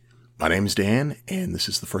My name's Dan, and this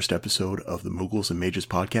is the first episode of the Moogles and Mages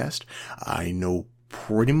podcast. I know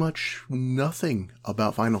pretty much nothing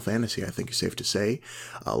about Final Fantasy, I think it's safe to say,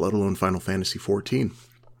 let alone Final Fantasy XIV.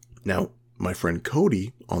 Now, my friend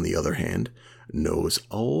Cody, on the other hand, knows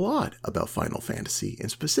a lot about Final Fantasy, and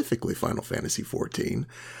specifically Final Fantasy XIV,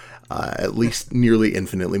 at least nearly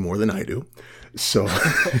infinitely more than I do. So,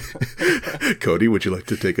 Cody, would you like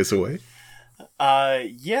to take us away?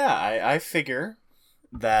 I figure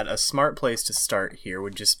that a smart place to start here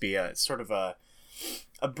would just be a sort of a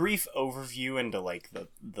brief overview into like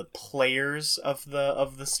the players of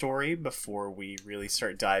the story before we really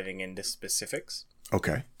start diving into specifics.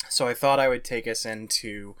 Okay. So I thought I would take us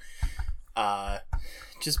into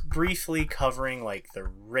just briefly covering like the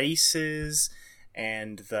races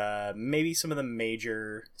and the maybe some of the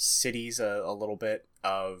major cities a little bit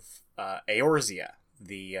of Eorzea,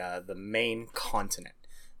 the main continent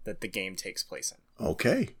that the game takes place in.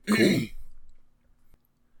 Okay, cool.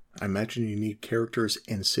 I imagine you need characters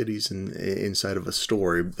and cities inside of a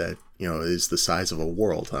story that, is the size of a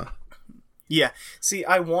world, huh? Yeah. See,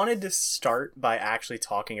 I wanted to start by actually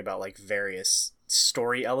talking about like various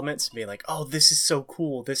story elements, being like, oh, this is so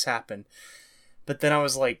cool, this happened. But then I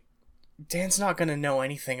was like, Dan's not going to know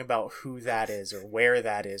anything about who that is or where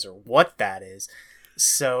that is or what that is.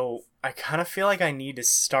 So I kind of feel like I need to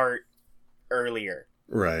start earlier.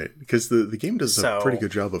 Right, because the game does a pretty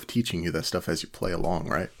good job of teaching you that stuff as you play along,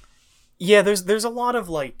 right? Yeah, there's a lot of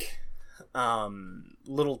like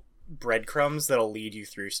little breadcrumbs that'll lead you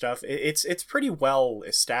through stuff. It's pretty well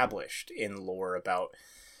established in lore about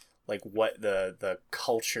like what the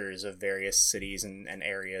cultures of various cities and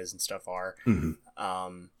areas and stuff are.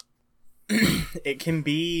 Mm-hmm. It can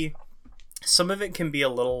be, some of it can be a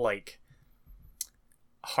little like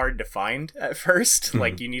hard to find at first. Mm-hmm.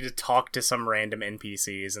 Like you need to talk to some random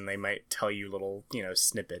NPCs and they might tell you little,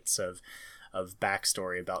 snippets of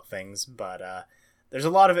backstory about things, but there's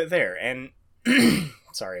a lot of it there. And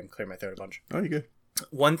sorry, I'm clearing my throat a bunch. Oh, you good.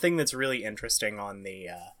 One thing that's really interesting on the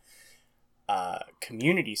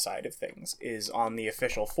community side of things is on the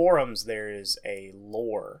official forums, there is a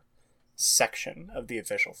lore section of the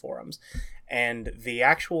official forums, and the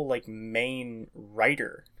actual like main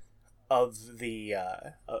writer of the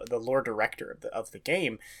lore director of the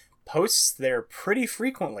game posts there pretty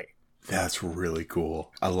frequently. That's really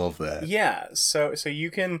cool. I love that. Yeah, so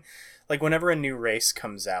you can, like, whenever a new race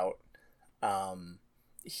comes out,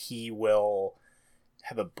 he will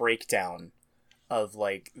have a breakdown of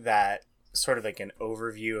like that, sort of like an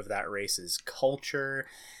overview of that race's culture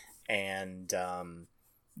and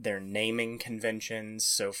their naming conventions.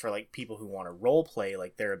 So for like people who want to role play,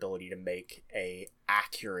 like their ability to make a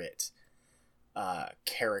accurate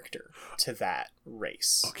character to that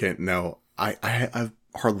race. Okay, now I've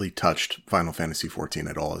hardly touched Final Fantasy XIV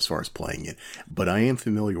at all as far as playing it, but I am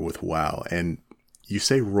familiar with WoW, and you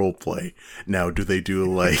say roleplay. Now, do they do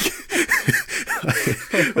like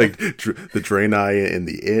like the Draenei and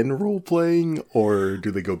the Inn role-playing, or do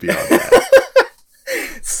they go beyond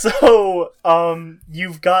that? So,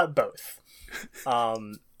 you've got both.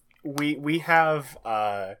 We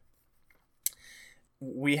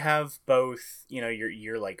have both,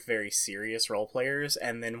 your like very serious role players,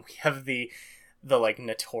 and then we have the like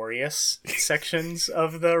notorious sections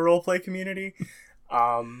of the roleplay community.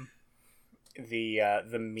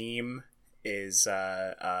 The meme is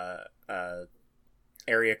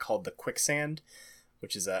area called the Quicksand,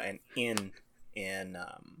 which is an inn in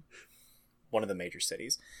one of the major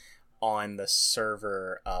cities on the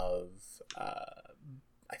server of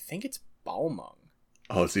I think it's Balmung.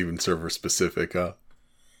 Oh, it's even server specific, huh?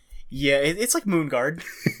 Yeah, it's like Moonguard.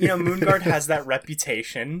 Moonguard has that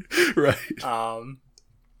reputation. Right. I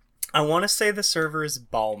want to say the server is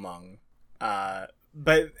Balmung.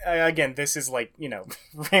 But again, this is like,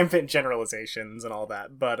 rampant generalizations and all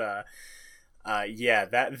that. But yeah,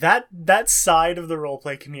 that side of the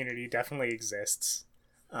roleplay community definitely exists.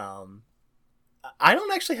 I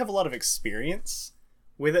don't actually have a lot of experience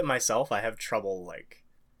with it myself. I have trouble like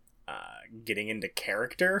getting into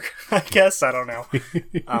character, I guess. I don't know.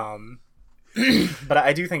 But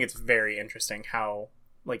I do think it's very interesting how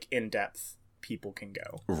like in depth people can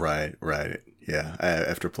go. Right. Yeah.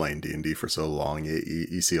 After playing D&D for so long,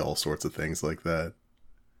 you see all sorts of things like that.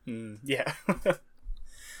 Yeah.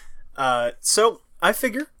 So I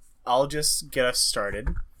figure I'll just get us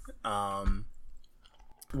started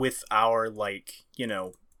with our like,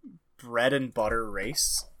 bread and butter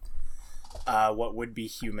race. What would be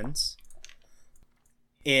humans.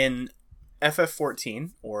 In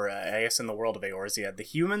FF14, or I guess in the world of Eorzea, the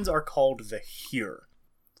humans are called the Hyur.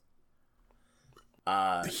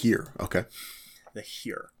 Here, okay. The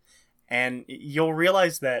Hyur. And you'll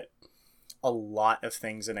realize that a lot of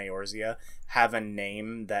things in Eorzea have a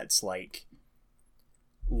name that's like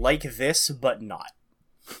this, but not.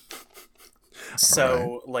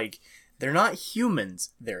 So, like, they're not humans,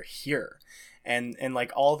 they're here. And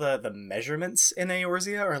like, all the measurements in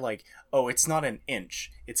Eorzea are like, oh, it's not an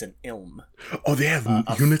inch, it's an ilm. Oh, they have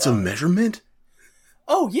units of measurement?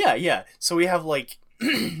 Oh, yeah. So we have, like,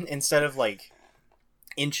 instead of, like,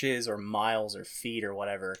 inches or miles or feet or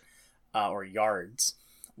whatever, or yards,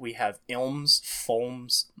 we have ilms,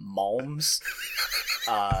 fulms, malms.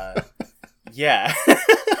 Yeah.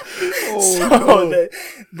 So no.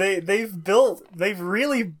 they've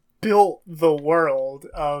really built the world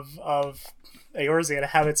of Eorzea to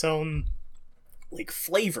have its own, like,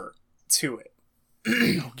 flavor to it.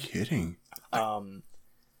 No kidding.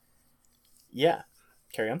 Yeah.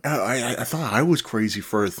 Carry on. I thought I was crazy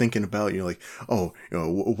for thinking about, like,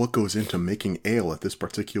 what goes into making ale at this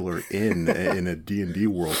particular inn in a D&D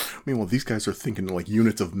world. Meanwhile, these guys are thinking, like,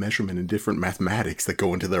 units of measurement and different mathematics that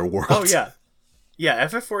go into their world. Oh, yeah. Yeah,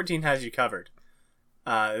 FF14 has you covered.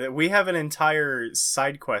 We have an entire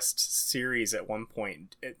side quest series at one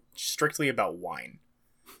point strictly about wine.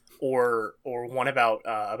 Or one about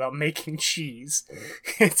making cheese.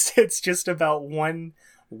 It's just about one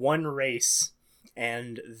race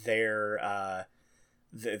and their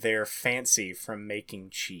fancy from making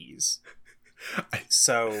cheese.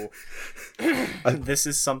 So this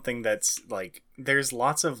is something that's like, there's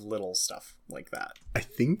lots of little stuff like that. I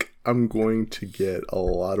think I'm going to get a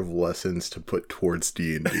lot of lessons to put towards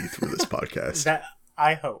D&D through this podcast. That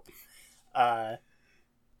I hope.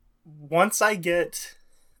 Once I get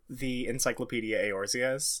the Encyclopedia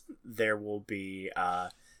Eorzea's, there will be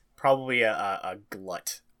probably a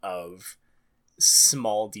glut of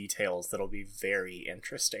small details that'll be very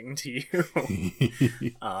interesting to you.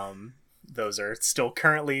 Those are still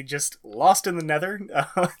currently just lost in the nether.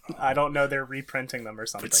 I don't know, they're reprinting them or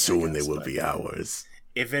something. But soon they will be ours.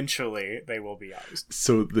 Eventually they will be ours.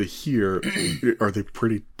 So the here, are they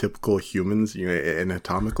pretty typical humans,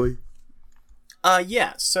 anatomically?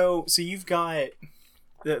 Yeah. So you've got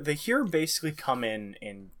the here basically come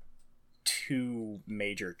in two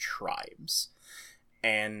major tribes.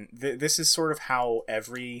 And this is sort of how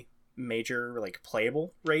every major, like,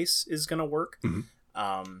 playable race is going to work.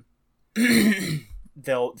 Mm-hmm.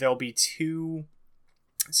 There'll be two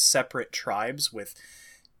separate tribes with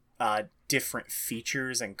different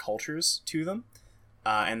features and cultures to them,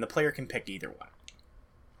 and the player can pick either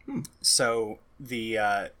one. So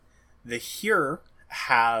the here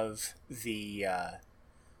have the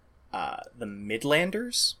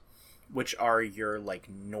Midlanders, which are your, like,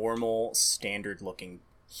 normal, standard-looking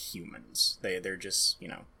humans. They're just,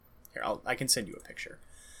 here, I can send you a picture.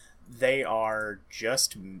 They are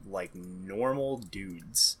just, like, normal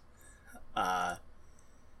dudes.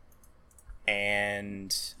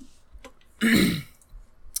 And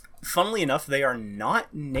funnily enough, they are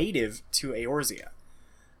not native to Eorzea.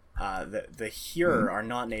 The here are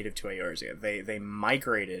not native to Eorzea. They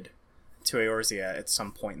migrated to Eorzea at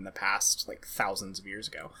some point in the past, like, thousands of years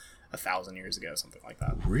ago. 1,000 years ago, something like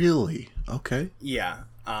that. Really? Okay. Yeah.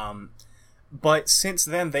 But since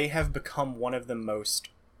then, they have become one of the most,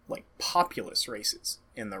 like, populous races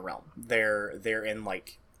in the realm. They're in,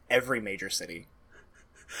 like, every major city.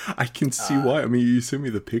 I can see why. I mean, you sent me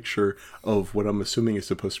the picture of what I'm assuming is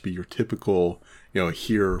supposed to be your typical,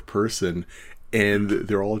 here person, and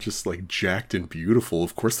they're all just, like, jacked and beautiful.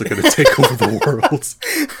 Of course they're going to take over the world.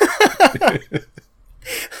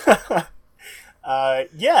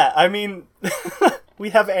 Yeah, I mean, we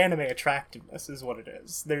have anime attractiveness is what it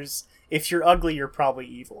is. If you're ugly, you're probably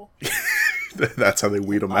evil. That's how they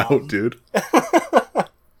weed them out, dude.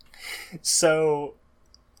 So,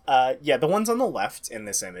 the ones on the left in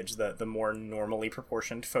this image, the more normally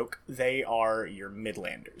proportioned folk, they are your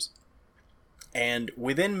Midlanders. And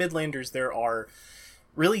within Midlanders, there are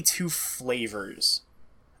really two flavors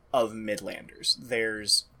of Midlanders.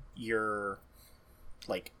 There's your,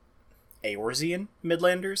 like, Eorzean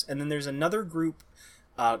Midlanders, and then there's another group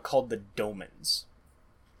called the Domans.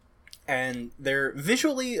 And they're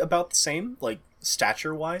visually about the same, like,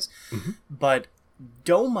 stature-wise, but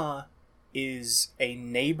Doma is a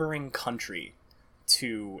neighboring country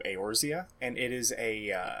to Eorzea, and it is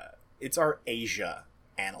it's our Asia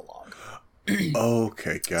analog.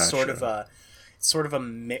 Okay, gotcha. Sort of a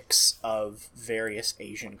mix of various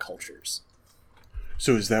Asian cultures.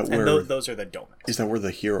 So is that where... And those are the Domans. Is that where the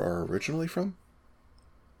here are originally from?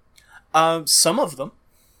 Some of them.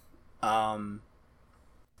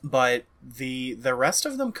 But the rest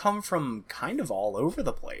of them come from kind of all over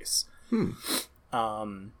the place.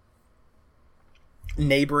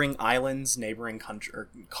 neighboring islands, neighboring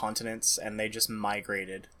continents, and they just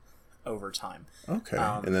migrated over time. Okay,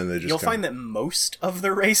 and then they just you'll find that most of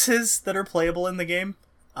the races that are playable in the game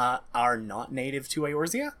are not native to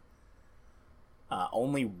Eorzea.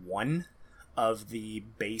 Only one of the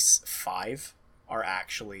base 5 are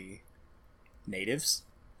actually natives.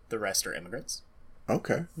 The rest are immigrants.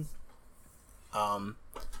 Okay.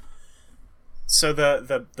 So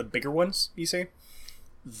the bigger ones, you see,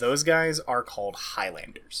 those guys are called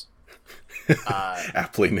Highlanders.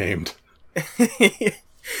 Aptly named.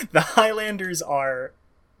 The Highlanders are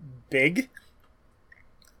big.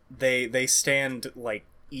 They stand like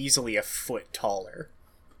easily a foot taller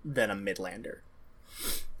than a Midlander.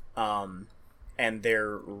 And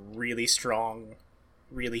they're really strong,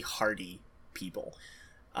 really hardy people.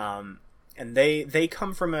 And they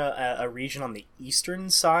come from a region on the eastern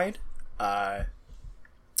side, and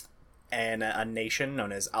a nation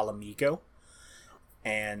known as Alamigo.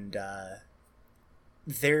 And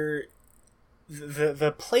they're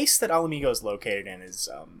the place that Alamigo is located in is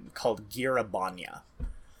called Girabanya,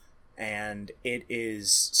 and it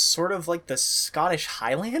is sort of like the Scottish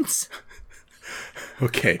Highlands.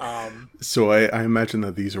 Okay, so I imagine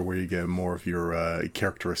that these are where you get more of your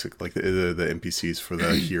characteristic, like the NPCs for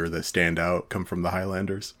the here that stand out come from the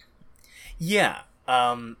Highlanders. Yeah,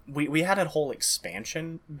 we had a whole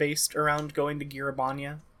expansion based around going to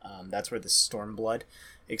Girabanya. That's where the Stormblood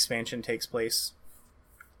expansion takes place.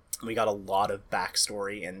 We got a lot of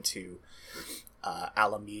backstory into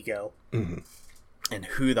Alamigo and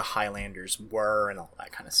who the Highlanders were and all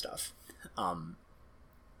that kind of stuff.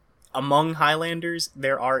 Among Highlanders,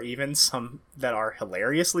 there are even some that are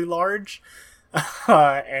hilariously large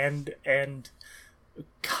and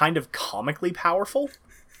kind of comically powerful.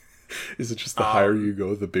 Is it just the higher you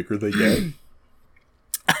go, the bigger they get?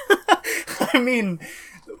 I mean,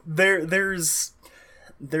 there's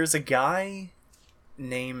a guy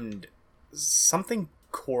named something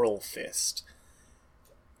Coral Fist,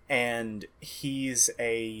 and he's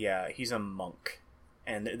a monk,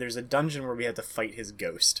 and there's a dungeon where we have to fight his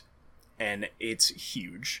ghost, and it's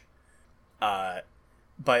huge. But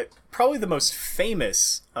probably the most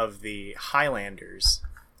famous of the Highlanders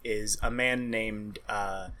is a man named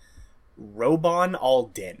Robon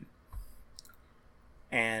Al-Din,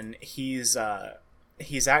 and he's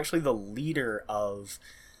actually the leader of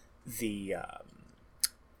the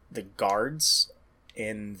guards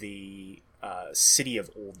in the city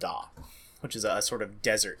of Ul'dah, which is a sort of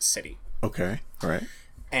desert city. Okay, all right.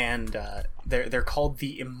 And they're called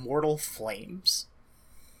the Immortal Flames.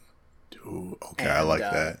 Ooh, okay, I like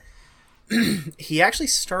that. He actually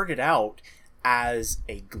started out as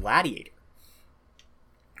a gladiator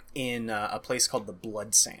in a place called the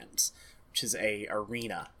Blood Sands, which is a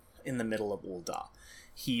arena in the middle of Ul'dah.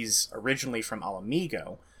 He's originally from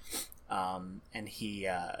Alamigo, and he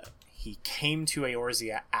came to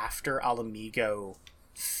Eorzea after Alamigo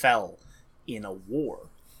fell in a war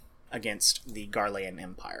against the Garlean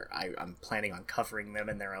Empire. I'm planning on covering them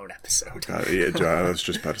in their own episode. God, yeah, John, I was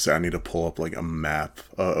just about to say I need to pull up like a map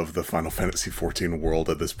of the Final Fantasy XIV world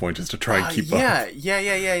at this point just to try and keep up.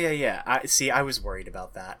 Yeah. I was worried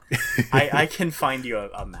about that. I can find you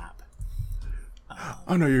a map.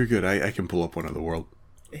 Oh no, you're good. I can pull up one of the world.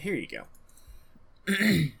 Here you go.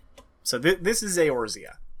 So this is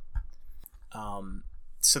Eorzea.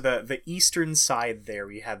 So the eastern side there,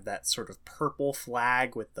 we have that sort of purple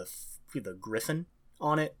flag with the griffin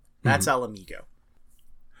on it. That's Alamigo.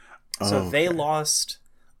 So they lost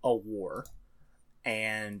a war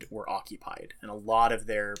and were occupied, and a lot of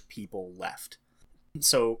their people left.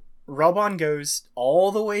 So Robon goes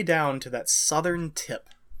all the way down to that southern tip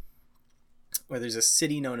where there's a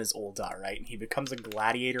city known as Ul'dah, right? And he becomes a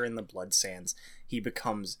gladiator in the Blood Sands. He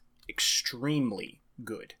becomes extremely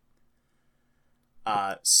good.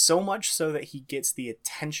 So much so that he gets the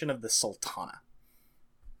attention of the Sultana.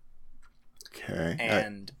 Okay.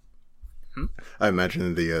 And I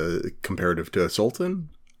imagine the comparative to a sultan?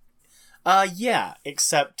 Yeah,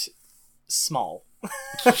 except small.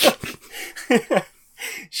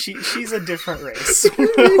 She's a different race.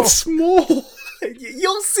 What do you mean small?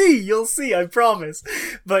 You'll see, I promise.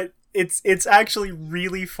 But it's actually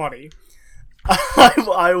really funny.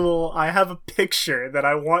 I have a picture that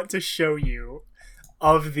I want to show you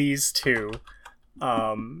of these two.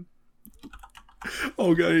 Oh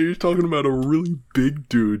god, you're talking about a really big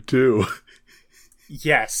dude too.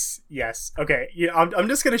 Yes. Okay, I'm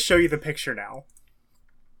just gonna show you the picture now.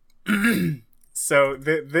 So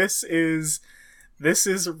this is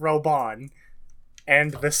Robon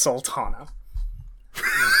and the Sultana.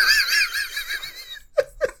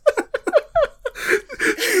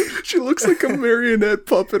 She looks like a marionette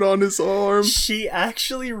puppet on his arm. She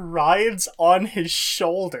actually rides on his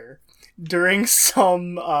shoulder during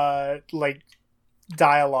some like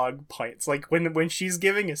dialogue points. Like when she's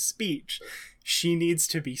giving a speech, she needs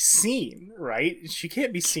to be seen, right? She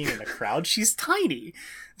can't be seen in a crowd. She's tiny.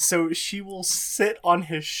 So she will sit on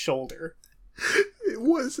his shoulder.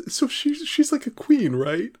 So she's like a queen,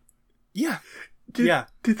 right? Yeah.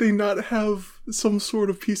 Did they not have some sort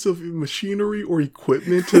of piece of machinery or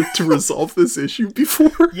equipment to resolve this issue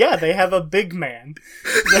before? Yeah, they have a big man.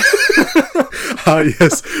 Ah,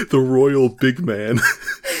 yes, the royal big man.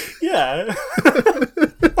 Yeah.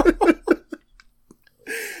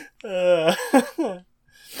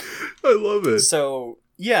 I love it. So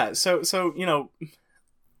yeah, so you know,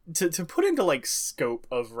 to put into like scope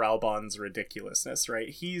of Raubon's ridiculousness, right?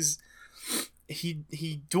 He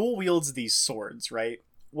dual wields these swords, right?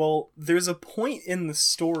 Well, there's a point in the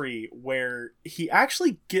story where he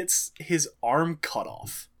actually gets his arm cut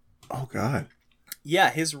off. Oh God. Yeah,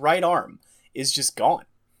 his right arm is just gone.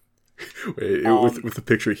 Wait, with the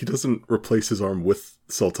picture, he doesn't replace his arm with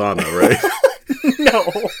Sultana, right? No.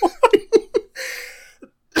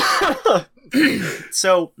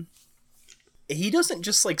 So he doesn't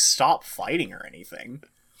just like stop fighting or anything.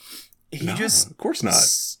 Of course not.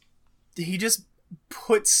 He just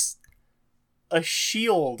puts a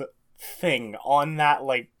shield thing on that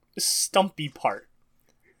like stumpy part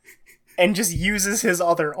and just uses his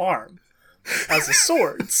other arm as a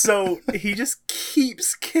sword. So he just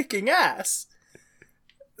keeps kicking ass.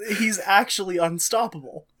 He's actually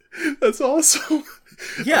unstoppable. That's awesome.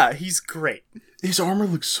 Yeah, he's great. His armor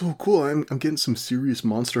looks so cool. I'm getting some serious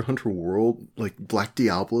Monster Hunter World, like Black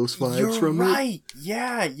Diablos vibes from it. You're right.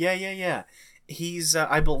 Yeah. He's,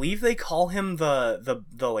 I believe they call him the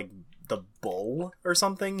bull or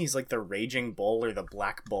something. He's like the raging bull or the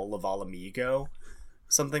black bull of Ala Mhigo.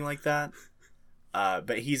 Something like that.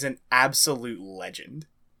 But he's an absolute legend.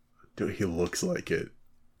 Dude, he looks like it.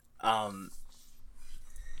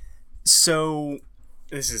 So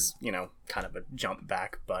this is, you know, kind of a jump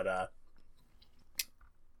back, but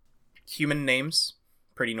human names,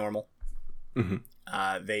 pretty normal. Mm-hmm.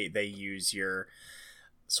 They use your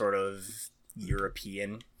sort of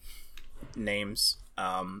European names.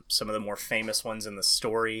 Some of the more famous ones in the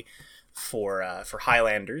story for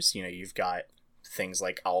Highlanders, you know, you've got things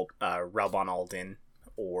like Raubon Alden,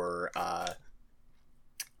 or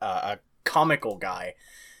a comical guy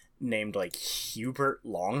named like Hubert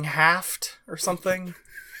Longhaft or something.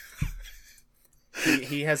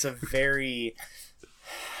 He has a very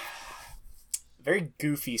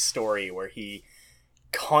goofy story where he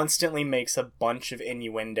constantly makes a bunch of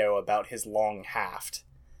innuendo about his long haft.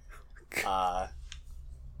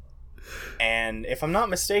 And if I'm not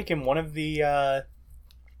mistaken, one of the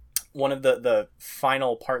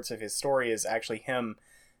final parts of his story is actually him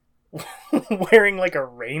wearing like a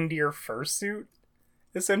reindeer fursuit,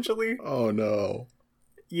 essentially. Oh no.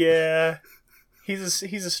 Yeah. He's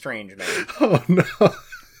a strange man. Oh no.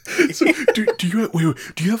 So, do you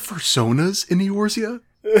have personas in Eorzea?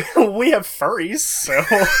 We have furries, so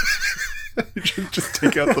just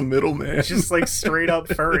take out the middleman. Just like straight up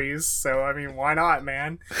furries. So I mean, why not,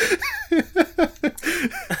 man?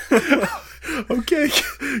 Okay,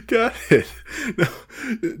 got it. Now,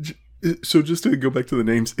 so just to go back to the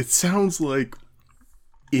names, it sounds like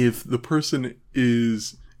if the person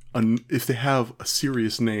is if they have a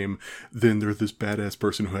serious name, then they're this badass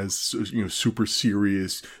person who has, you know, super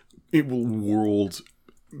serious world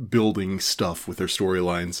building stuff with their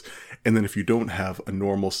storylines. And then if you don't have a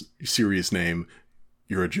normal serious name,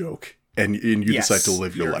 you're a joke, and you decide to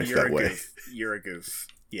live your life that way. You're a goof.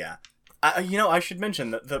 Yeah. You know, I should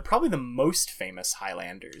mention that probably the most famous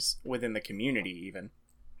Highlanders within the community even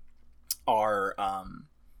are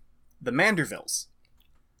the Mandervilles.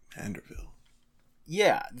 Manderville.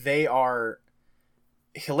 Yeah, they are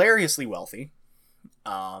hilariously wealthy.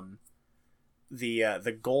 The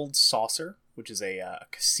Gold Saucer, which is a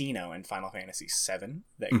casino in Final Fantasy VII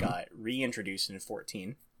that got reintroduced in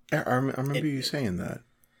 14. I remember you saying that.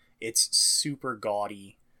 It's super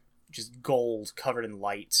gaudy, just gold covered in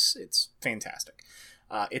lights. It's fantastic.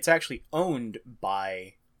 It's actually owned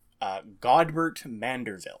by Godbert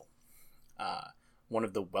Manderville, one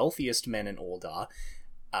of the wealthiest men in Ul'dah,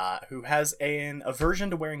 who has an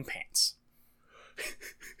aversion to wearing pants.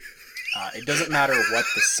 It doesn't matter what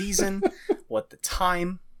the season, what the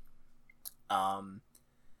time.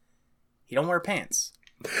 He don't wear pants.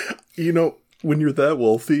 You know, when you're that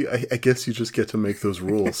wealthy, I guess you just get to make those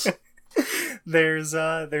rules. There's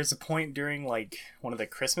a point during like one of the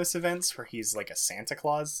Christmas events where he's like a Santa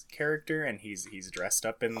Claus character and he's dressed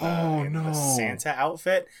up in the Santa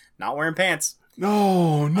outfit, not wearing pants.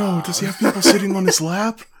 No, does he have people sitting on his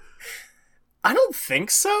lap? I don't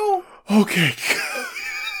think so. Okay.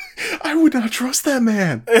 I would not trust that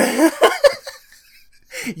man.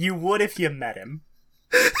 You would if you met him.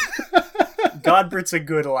 Godbert's a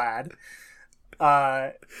good lad.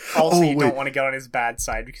 Also, you don't want to get on his bad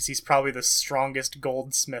side because he's probably the strongest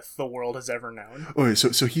goldsmith the world has ever known. Wait,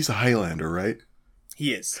 so he's a Highlander, right?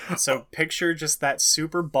 He is. So picture just that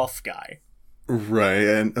super buff guy. Right,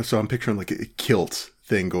 and so I'm picturing like a kilt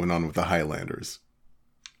thing going on with the Highlanders.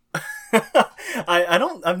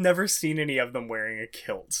 I've never seen any of them wearing a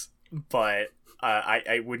kilt, but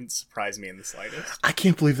I wouldn't surprise me in the slightest. I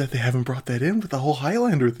can't believe that they haven't brought that in with the whole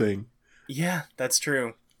Highlander thing. Yeah, that's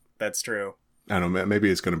true. That's true. I don't know, maybe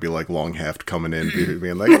it's going to be like Longhaft coming in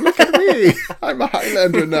being like, look at me, I'm a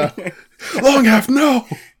Highlander now. Longhaft, no!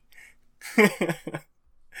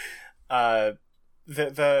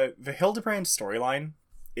 The Hildebrand storyline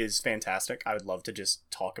is fantastic. I would love to just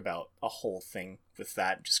talk about a whole thing with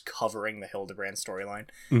that, just covering the Hildebrand storyline,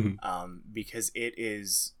 because it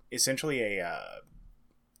is essentially a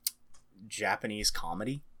Japanese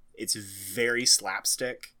comedy. It's very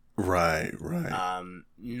slapstick. Right.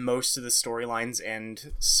 Most of the storylines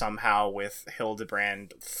end somehow with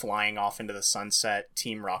Hildebrand flying off into the sunset,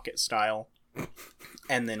 Team Rocket style.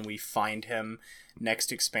 And then we find him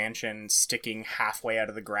next expansion sticking halfway out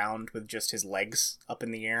of the ground with just his legs up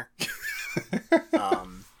in the air.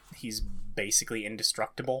 He's basically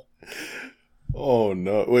indestructible. Oh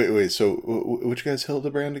no! Wait. So which guy's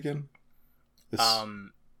Hildebrand again?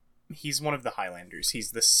 He's one of the Highlanders.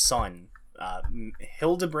 He's the son.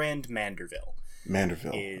 Hildebrand Manderville.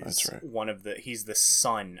 That's right. He's the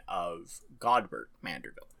son of Godbert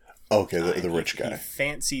Manderville. Okay, the rich guy. He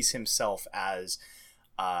fancies himself as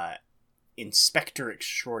Inspector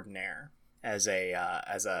Extraordinaire, as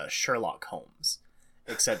a Sherlock Holmes,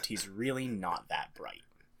 except he's really not that bright.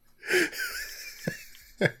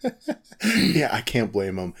 Yeah, I can't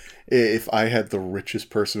blame him. If I had the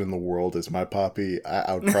richest person in the world as my poppy,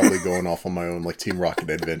 I would probably going off on my own like Team Rocket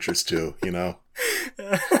adventures too, you know?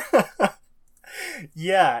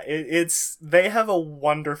 Yeah, they have a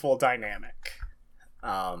wonderful dynamic.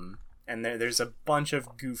 And there's a bunch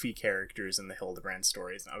of goofy characters in the Hildebrand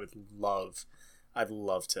stories, and I'd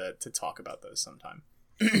love to talk about those sometime.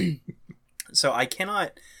 So I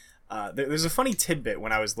cannot... there's a funny tidbit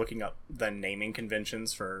when I was looking up the naming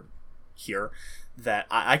conventions for here that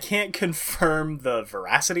I can't confirm the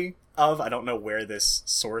veracity of. I don't know where this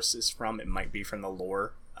source is from. It might be from the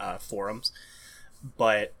lore forums.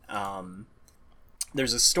 But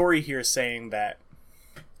there's a story here saying that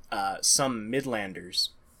some Midlanders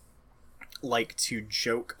like to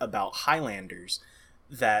joke about Highlanders,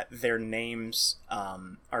 that their names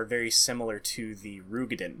are very similar to the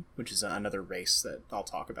Rugadin, which is another race that I'll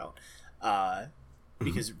talk about,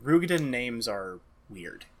 because Rugadin names are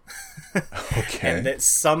weird. Okay. And that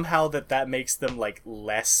somehow that makes them like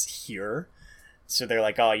less here. So they're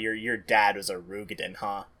like, oh, your dad was a Rugadin,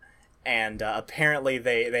 huh? And apparently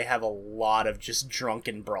they have a lot of just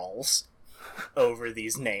drunken brawls over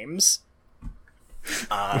these names.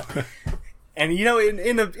 And you know,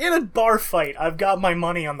 in a bar fight, I've got my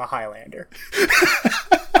money on the Highlander.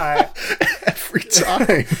 Every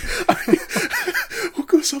time. Who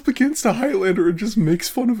goes up against a Highlander and just makes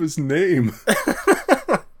fun of his name?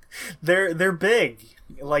 They're big,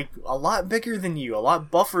 like a lot bigger than you, a lot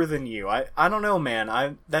buffer than you. I don't know,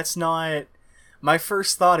 man. That's not my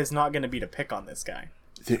first thought. Is not going to be to pick on this guy.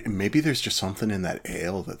 Maybe there's just something in that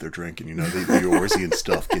ale that they're drinking. You know, the Eorzean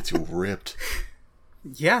stuff gets you ripped.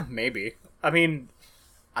 Yeah, maybe. I mean,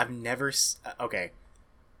 I've never... Okay.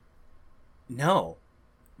 No.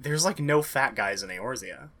 There's, like, no fat guys in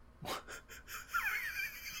Eorzea.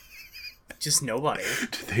 Just nobody.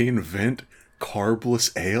 Did they invent carbless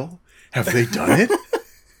ale? Have they done it?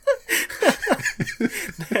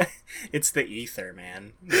 It's the ether,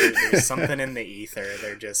 man. There's something in the ether.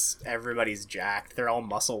 They're just... Everybody's jacked. They're all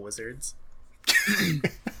muscle wizards.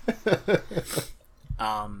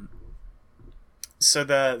 So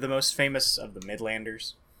the most famous of the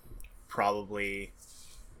Midlanders, probably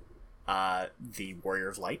the Warrior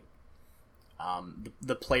of Light.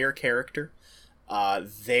 The player character,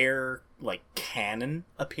 their like canon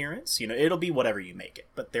appearance, you know, it'll be whatever you make it,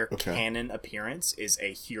 but their canon appearance is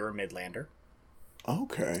a Hyur Midlander.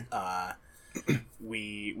 Okay.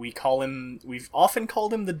 We've often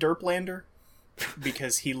called him the Derplander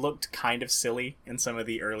because he looked kind of silly in some of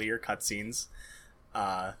the earlier cutscenes.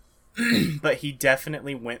 but he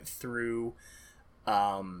definitely went through,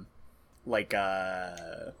 like,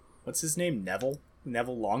 what's his name? Neville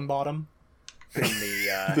Longbottom from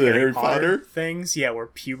the The Harry Potter Potter things. Yeah, where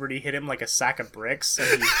puberty hit him like a sack of bricks,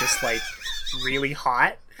 and he's just like really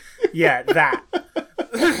hot. Yeah, that.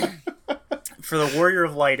 For the Warrior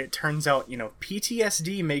of Light, it turns out,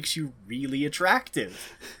 PTSD makes you really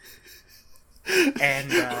attractive. And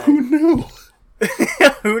who knew?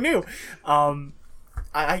 who knew?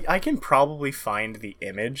 I can probably find the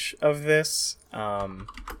image of this,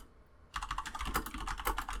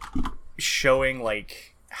 showing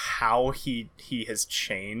like how he has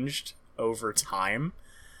changed over time.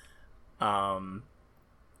 Yeah,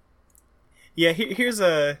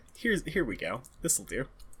 here we go. This'll do.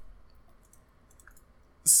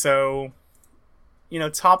 So,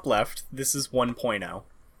 top left, this is 1.0,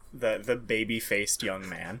 the baby-faced young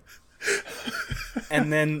man.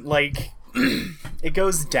 And then, like, it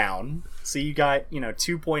goes down. So you got,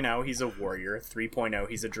 2.0, he's a warrior. 3.0,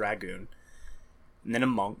 he's a dragoon. And then a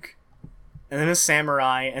monk. And then a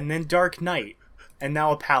samurai. And then Dark Knight. And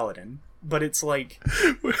now a paladin. But it's like,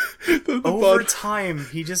 over time,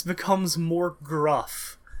 he just becomes more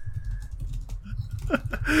gruff.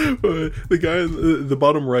 The guy in the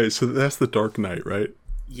bottom right, so that's the Dark Knight, right?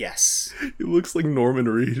 Yes. He looks like Norman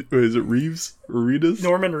Reed. Is it Reeves? Or Reedus?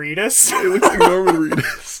 Norman Reedus? It looks like Norman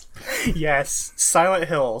Reedus. Yes. Silent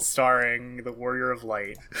Hill, starring the Warrior of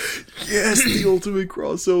Light. Yes, the ultimate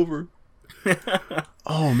crossover.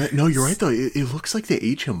 Oh, man. No, you're right, though. It looks like they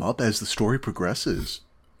age him up as the story progresses.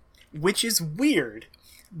 Which is weird,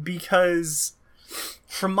 because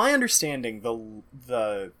from my understanding,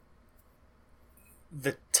 the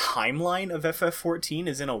timeline of FF14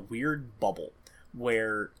 is in a weird bubble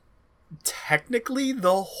where technically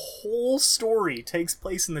the whole story takes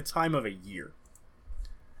place in the time of a year.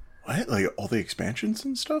 What? Like all the expansions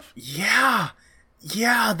and stuff? Yeah,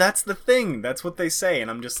 that's the thing. That's what they say, and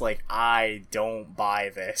I'm just like, I don't buy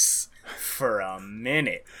this for a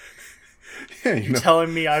minute. Yeah, You're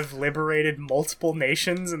telling me I've liberated multiple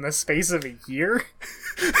nations in the space of a year?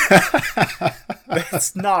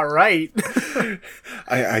 That's not right.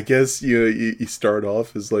 I guess you start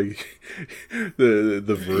off as like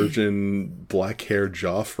the virgin black-haired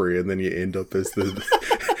Joffrey, and then you end up as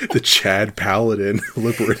the Chad Paladin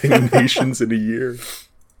liberating nations in a year.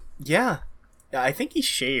 Yeah, I think he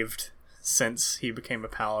shaved since he became a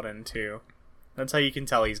paladin too. That's how you can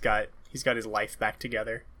tell he's got his life back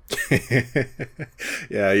together.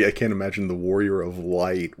 Yeah, I can't imagine the Warrior of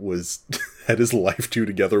Light had his life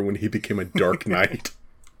together when he became a Dark Knight.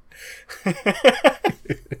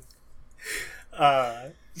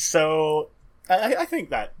 So I think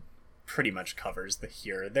that pretty much covers the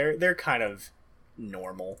here. They're kind of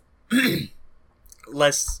normal,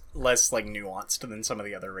 less like nuanced than some of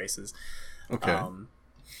the other races. Okay.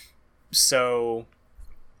 So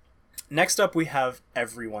next up we have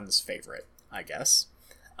everyone's favorite, I guess.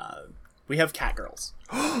 We have Catgirls.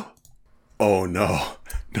 Oh no!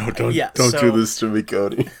 Don't do this to me,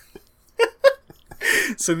 Cody.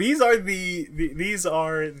 So these are the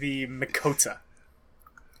Makota.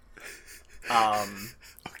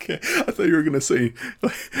 Okay, I thought you were gonna say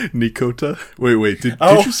Nikota. Wait. Did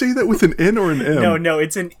you say that with an N or an M? No,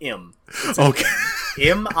 it's an M. Okay.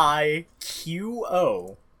 Miqote.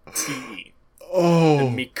 Oh,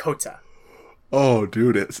 the Makota. Oh,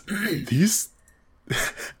 dude, these.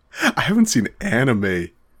 I haven't seen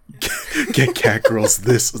anime get Catgirls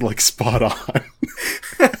this like spot on.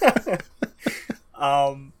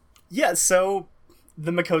 Yeah, so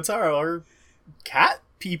the Makota are cat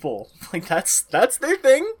people. Like that's their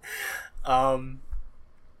thing.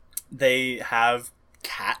 They have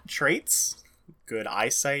cat traits, good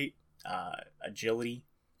eyesight, agility.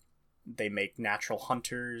 They make natural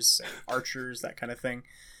hunters and archers, that kind of thing.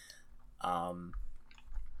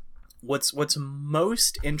 What's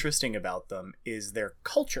most interesting about them is their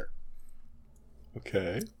culture.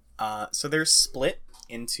 Okay. So they're split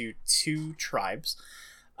into two tribes,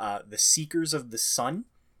 the Seekers of the Sun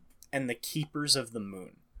and the Keepers of the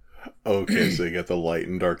Moon. Okay, so you got the light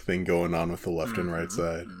and dark thing going on with the left and right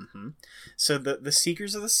side. Mm-hmm. So the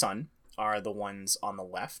Seekers of the Sun are the ones on the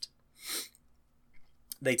left.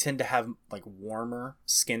 They tend to have like warmer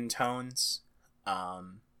skin tones,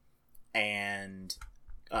 and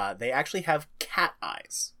they actually have cat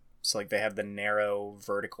eyes. So like they have the narrow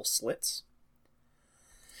vertical slits.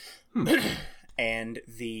 And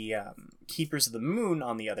the Keepers of the Moon,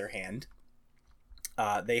 on the other hand,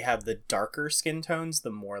 they have the darker skin tones,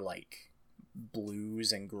 the more like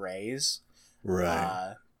blues and grays.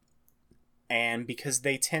 Right. And because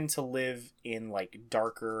they tend to live in like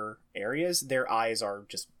darker areas, their eyes are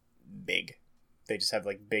just big. They just have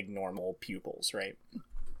like big normal pupils, right?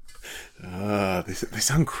 They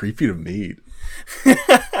sound creepy to me.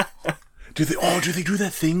 Do they do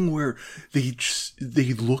that thing where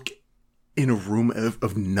they look in a room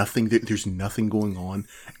of nothing, there's nothing going on,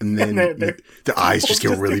 and then the eyes just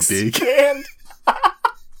get really big?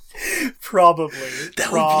 Probably.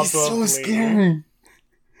 That would be so scary.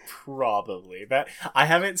 Probably. That I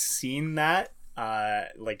haven't seen that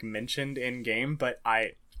like mentioned in game, but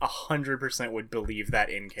I 100% would believe that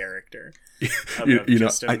in character.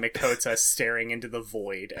 Makota staring into the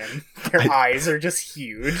void, and their eyes are just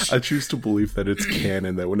huge. I choose to believe that it's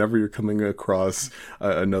canon, that whenever you're coming across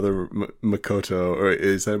another Makoto, or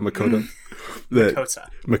is that Makoto?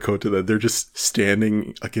 Makota, that they're just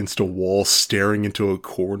standing against a wall, staring into a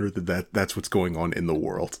corner, that's what's going on in the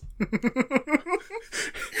world.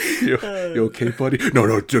 You okay, buddy?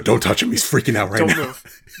 No, don't touch him. He's freaking out right now.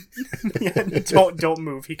 Don't move. Don't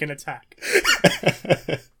move. He can attack.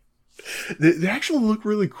 They actually look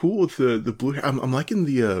really cool with the blue hair. I'm liking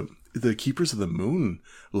the Keepers of the Moon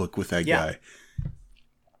look with that guy.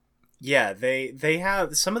 Yeah, they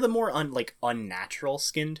have some of the more unnatural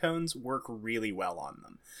skin tones work really well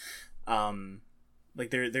on them.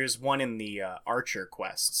 Like there's one in the Archer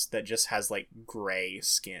quests that just has like gray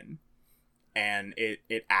skin, and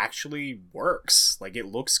it actually works. Like, it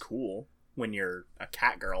looks cool when you're a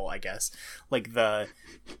cat girl, I guess. Like,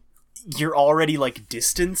 you're already like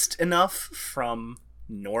distanced enough from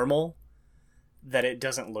normal that it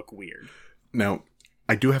doesn't look weird. Now,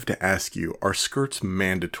 I do have to ask you, are skirts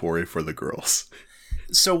mandatory for the girls?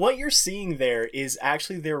 So what you're seeing there is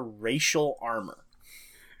actually their racial armor.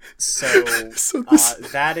 So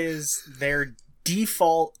that is their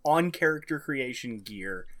default on-character creation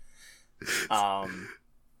gear.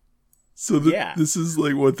 This is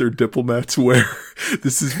like what their diplomats wear.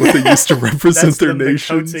 This is what they used to represent their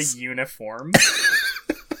nations. That's the uniform.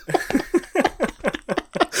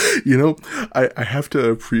 You know, I have to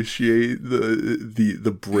appreciate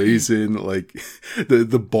the brazen, like,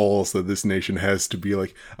 the balls that this nation has to be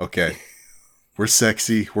like, okay, we're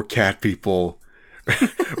sexy, we're cat people,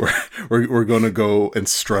 we're gonna go and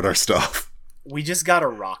strut our stuff. We just got a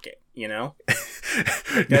rocket, you know?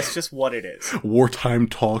 Like, that's just what it is. Wartime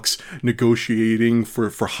talks, negotiating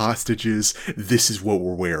for hostages, this is what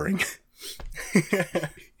we're wearing.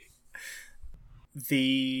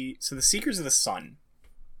 The Seekers of the Sun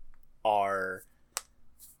are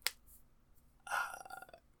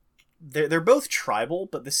they're both tribal,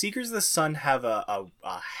 but the Seekers of the Sun have a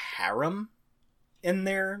harem in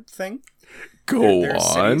their thing. Go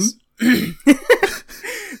on.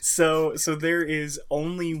 So there is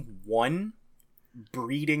only one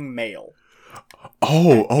breeding male.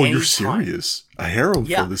 Oh, you're serious? A harem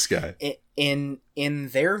for this guy. In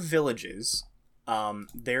their villages,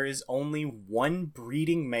 there is only one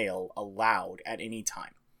breeding male allowed at any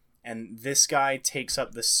time. And this guy takes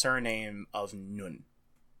up the surname of Nun.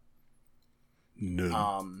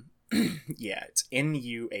 Nun. Yeah, it's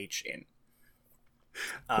Nuhn.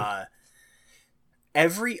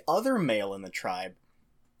 Every other male in the tribe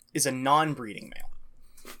is a non-breeding male.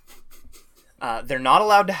 They're not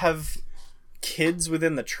allowed to have kids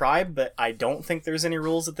within the tribe, but I don't think there's any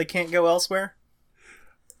rules that they can't go elsewhere.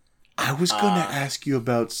 I was going to ask you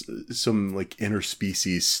about some like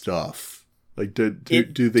interspecies stuff. Like, do they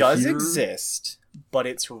does exist, but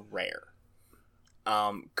it's rare.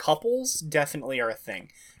 Couples definitely are a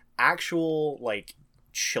thing. Actual like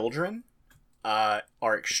children are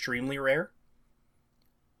extremely rare.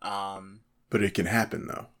 But it can happen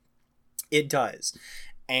though. It does,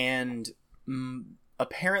 and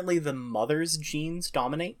apparently the mother's genes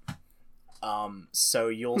dominate. So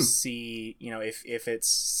you'll see, you know, if it's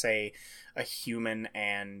say a human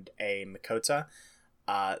and a Makota,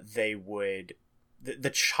 they would the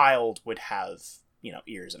child would have, you know,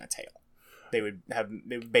 ears and a tail. They would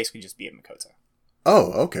basically just be a Makota.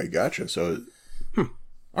 Oh, okay, gotcha. So,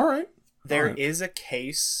 all right. There is a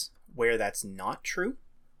case where that's not true.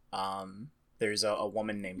 There's a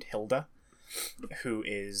woman named Hilda, who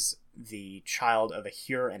is the child of a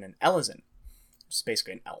Hyur and an Elezen, which is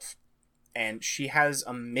basically an elf. And she has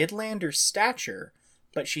a Midlander stature,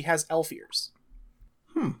 but she has elf ears.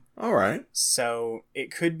 All right. So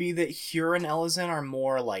it could be that Hyur and Elezen are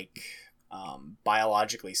more like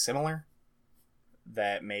biologically similar.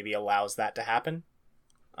 That maybe allows that to happen.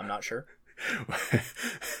 I'm not sure.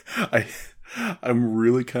 I'm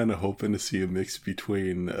really kind of hoping to see a mix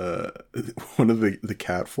between one of the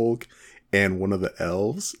cat folk and one of the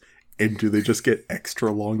elves. And do they just get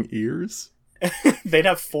extra long ears? They'd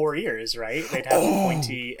have 4 ears, right? They'd have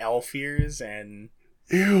pointy elf ears and...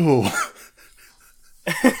 Ew.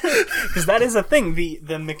 Because that is a thing. The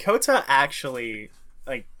Makota actually,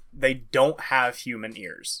 like, they don't have human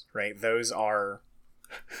ears, right? Those are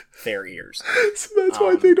their ears. So that's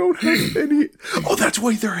why they don't have any. Oh, that's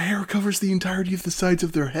why their hair covers the entirety of the sides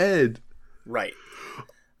of their head. Right.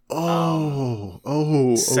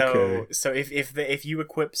 Okay. So if you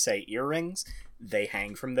equip, say, earrings, they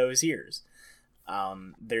hang from those ears.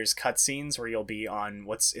 There's cutscenes where you'll be on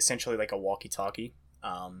what's essentially like a walkie-talkie,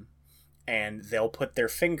 and they'll put their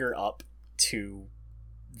finger up to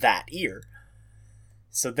that ear.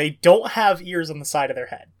 So they don't have ears on the side of their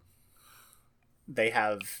head. They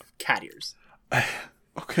have cat ears.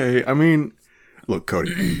 Okay, I mean, look,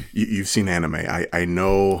 Cody, you've seen anime. I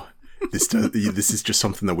know this is just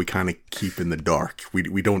something that we kind of keep in the dark.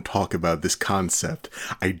 We don't talk about this concept.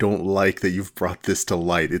 I don't like that you've brought this to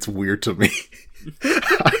light. It's weird to me.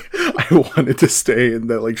 I wanted to stay in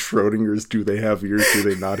that, like, Schrodinger's do they have ears, do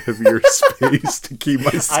they not have ears space to keep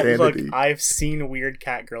my sanity. I've seen weird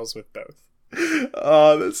cat girls with both.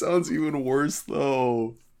 Oh, that sounds even worse,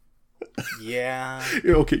 though. Yeah.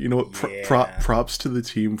 Okay, you know what? Props to the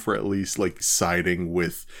team for at least, like, siding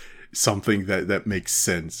with something that makes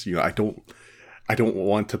sense. You know, I don't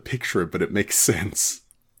want to picture it, but it makes sense.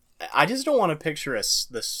 I just don't want to picture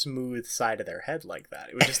the smooth side of their head like that.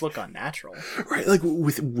 It would just look unnatural. Right, like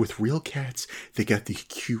with real cats, they got these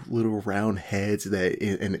cute little round heads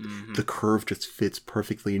and the curve just fits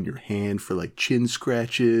perfectly in your hand for, like, chin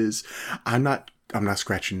scratches. I'm not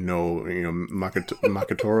scratching Makotaro.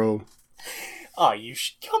 Oh,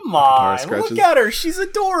 come on! Look at her. She's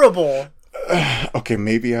adorable. Okay,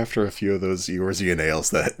 maybe after a few of those Eorzea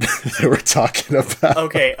nails that they were talking about.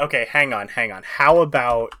 Okay, hang on. How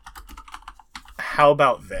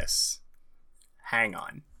about this? Hang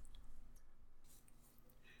on.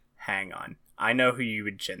 I know who you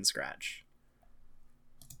would chin scratch.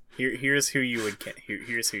 Here's who you would chin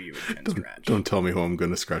scratch. Don't tell me who I'm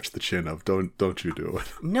gonna scratch the chin of. Don't you do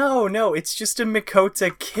it. No, it's just a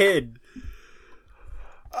Makota kid.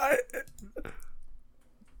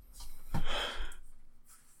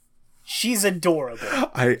 She's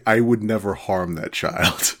adorable. I would never harm that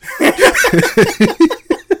child.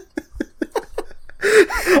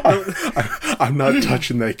 I'm not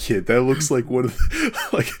touching that kid. That looks like one of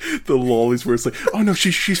the lollies where it's like, oh no,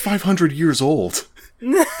 she's 500 years old.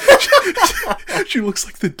 She looks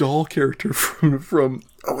like the doll character from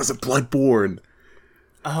was it Bloodborne?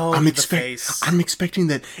 Oh, I'm expecting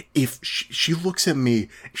that if she looks at me,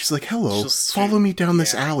 she's like, hello, follow me down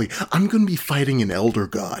this alley. I'm going to be fighting an elder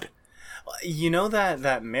god. You know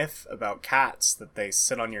that myth about cats that they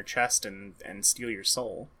sit on your chest and steal your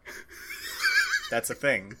soul? That's a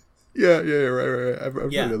thing. Yeah, right. I've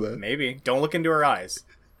heard of that. Maybe. Don't look into her eyes.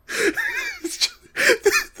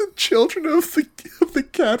 The children of the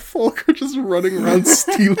cat folk are just running around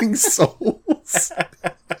stealing souls.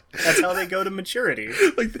 That's how they go to maturity.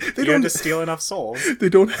 Like they don't have to steal enough souls. They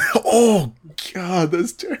don't. Oh God,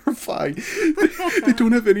 that's terrifying. They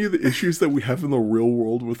don't have any of the issues that we have in the real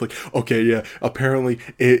world with, like, okay, yeah, apparently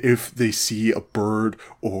if they see a bird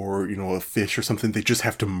or, you know, a fish or something, they just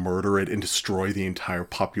have to murder it and destroy the entire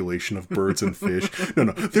population of birds and fish.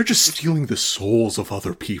 No, they're just stealing the souls of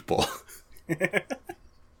other people.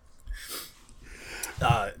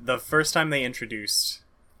 The first time they introduced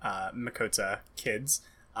Makota kids,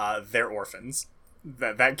 they're orphans.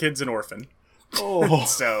 That kid's an orphan. Oh,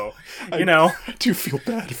 so you know, I do feel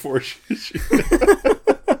bad for her.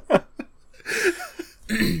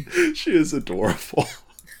 She is adorable.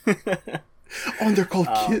 Oh, and they're called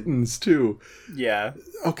kittens too. Yeah.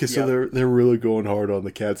 Okay, so they're really going hard on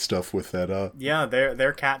the cat stuff with that. Yeah,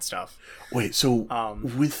 they're cat stuff. Wait, so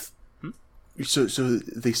So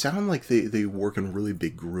they sound like they work in really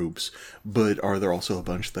big groups, but are there also a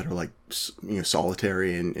bunch that are, like, you know,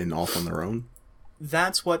 solitary and off on their own?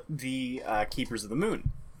 That's what the Keepers of the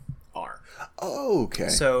Moon are. Oh, okay.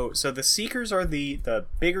 So the Seekers are the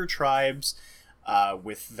bigger tribes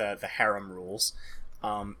with the harem rules.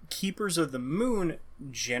 Keepers of the Moon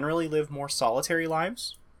generally live more solitary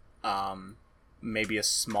lives. Maybe a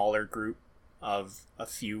smaller group of a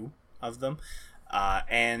few of them.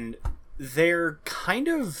 And they're kind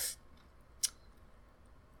of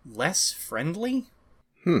less friendly.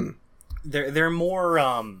 They're more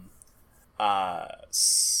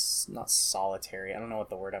not solitary. I don't know what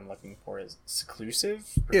the word I'm looking for is. Seclusive?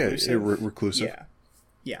 Reclusive? Yeah, reclusive.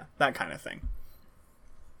 Yeah, that kind of thing.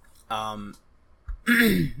 A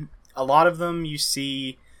lot of them you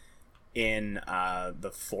see in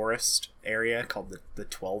the forest area called the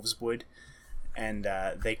Twelves Wood. And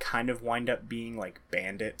they kind of wind up being like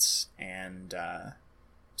bandits and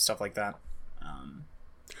stuff like that.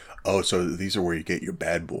 Oh, so these are where you get your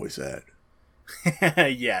bad boys at.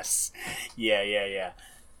 Yes. Yeah.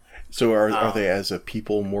 So are they as a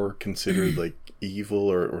people more considered like evil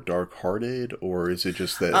or dark-hearted, or is it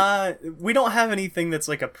just that? We don't have anything that's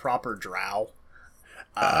like a proper drow.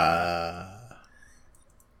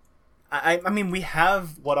 I mean, we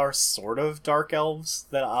have what are sort of dark elves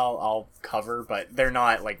that I'll cover, but they're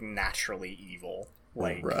not like naturally evil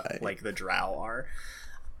like the drow are.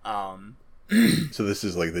 So this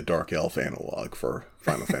is like the dark elf analog for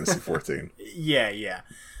Final Fantasy XIV. Yeah.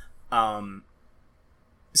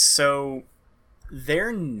 So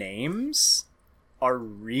their names are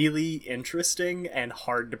really interesting and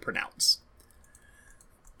hard to pronounce.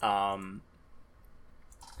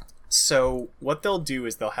 So what they'll do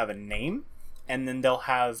is they'll have a name, and then they'll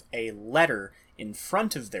have a letter in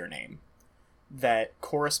front of their name that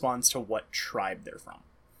corresponds to what tribe they're from.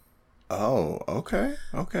 Oh, okay.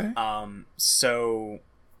 So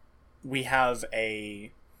we have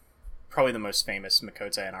probably the most famous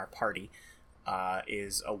Makota in our party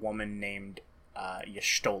is a woman named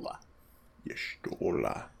Y'shtola.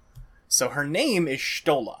 Y'shtola. So her name is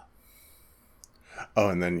Shtola. Oh,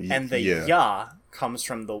 and then the Ya comes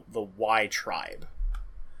from the Y tribe.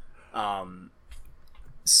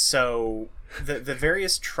 So the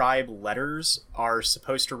various tribe letters are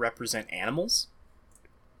supposed to represent animals.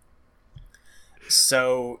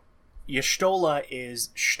 So Y'shtola is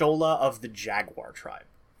Shtola of the Jaguar tribe.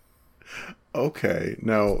 Okay,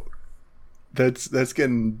 now that's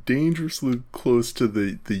getting dangerously close to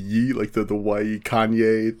the Yi, like the Y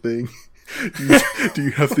Kanye thing. Do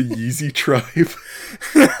you have the Yeezy tribe?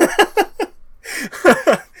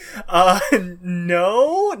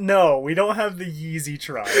 No, we don't have the Yeezy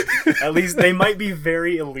tribe. At least they might be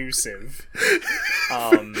very elusive.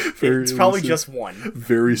 It's probably just one.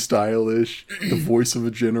 Very stylish. The voice of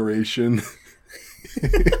a generation.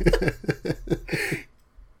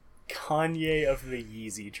 Kanye of the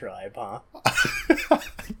Yeezy tribe, huh? I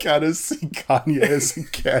gotta see Kanye as a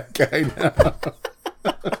cat guy now.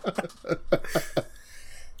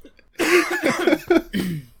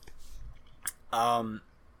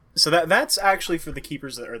 So that's actually for the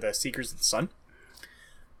Keepers or the Seekers of the Sun.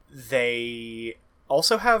 They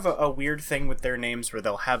also have a weird thing with their names where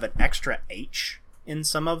they'll have an extra H in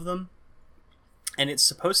some of them, and it's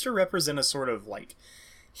supposed to represent a sort of like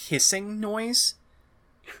hissing noise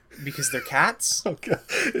because they're cats. Okay.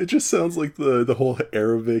 It just sounds like the whole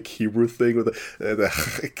Arabic Hebrew thing with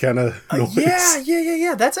the kind of noise.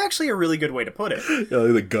 Yeah. That's actually a really good way to put it. Yeah,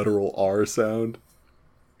 like the guttural R sound.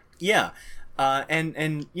 Yeah.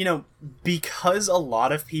 And you know, because a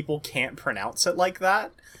lot of people can't pronounce it like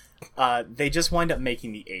that, they just wind up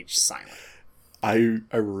making the H silent. I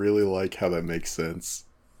really like how that makes sense.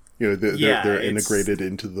 You know, they're integrated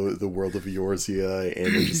into the world of Eorzea,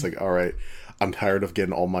 and they're just like, all right, I'm tired of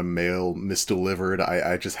getting all my mail misdelivered.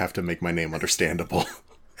 I just have to make my name understandable.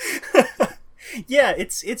 Yeah,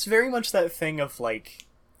 it's very much that thing of like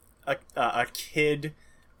a kid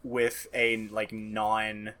with a like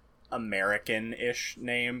non-American-ish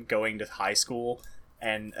name going to high school,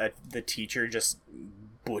 and the teacher just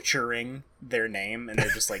butchering their name, and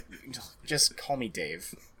they're just like, just call me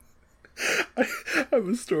Dave. I have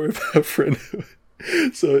a story about a friend.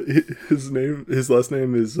 So his last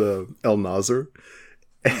name is El Nazar.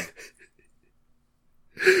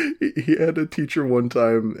 He had a teacher one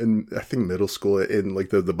time in, I think, middle school in like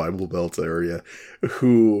the Bible Belt area,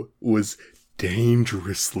 who was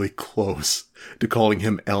dangerously close to calling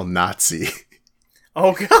him El Nazi.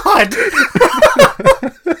 Oh God!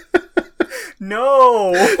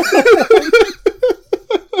 No!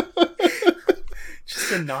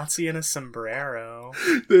 Just a Nazi in a sombrero.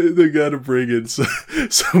 They gotta bring in some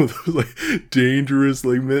of those like dangerous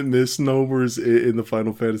like misnomers in the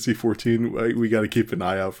Final Fantasy XIV. We gotta keep an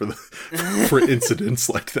eye out for incidents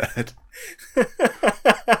like that.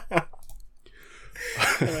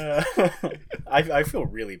 I feel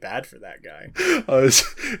really bad for that guy.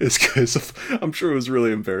 It's I'm sure it was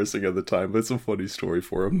really embarrassing at the time, but it's a funny story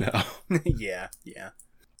for him now. Yeah.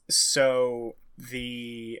 So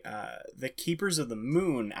the Keepers of the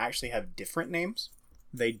Moon actually have different names.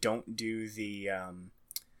 They don't do the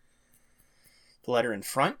letter in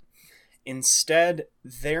front. Instead,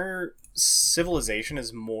 their civilization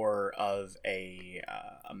is more of a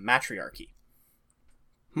matriarchy.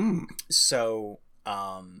 So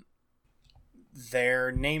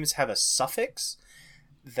their names have a suffix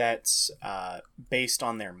that's based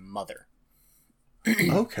on their mother.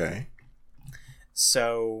 Okay.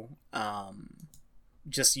 So,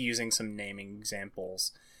 just using some naming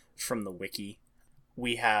examples from the wiki,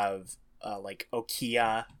 we have like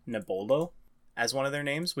Okia Nebolo. as one of their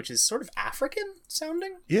names, which is sort of African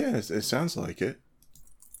sounding. Yeah, it sounds like it.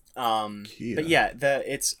 Kia. But yeah,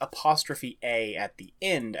 it's apostrophe A at the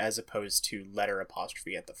end as opposed to letter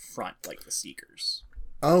apostrophe at the front, like the Seekers.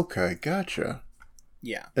 Okay, gotcha.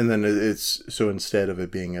 Yeah. And then it's, so instead of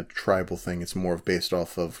it being a tribal thing, it's more based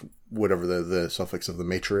off of whatever the suffix of the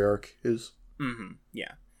matriarch is? Mm-hmm,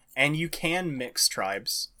 yeah. And you can mix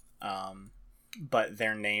tribes, but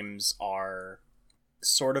their names are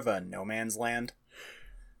sort of a no man's land.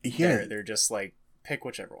 Yeah. They're just like, pick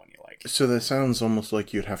whichever one you like. So that sounds almost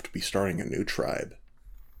like you'd have to be starting a new tribe.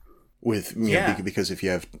 With, you know, because if you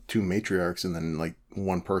have two matriarchs and then like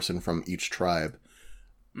one person from each tribe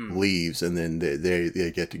leaves and then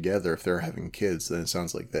they get together, if they're having kids, then it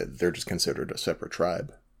sounds like that they're just considered a separate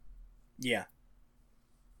tribe. Yeah.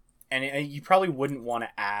 And you probably wouldn't want to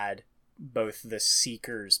add both the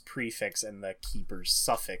Seeker's prefix and the Keeper's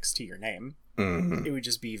suffix to your name. Mm-hmm. It would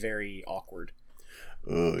just be very awkward.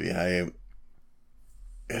 Oh, yeah,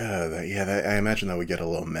 I imagine that would get a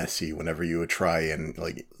little messy whenever you would try and,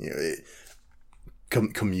 like, you know,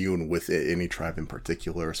 commune with any tribe in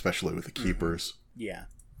particular, especially with the Keepers. Yeah.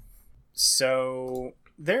 So,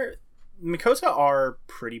 Makota are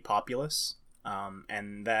pretty populous,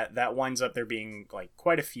 and that winds up there being, like,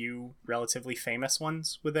 quite a few relatively famous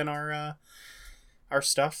ones within our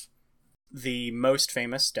stuff. The most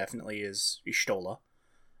famous definitely is Y'shtola.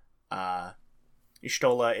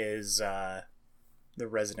 Y'shtola is the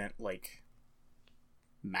resident, like,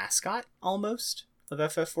 mascot, almost, of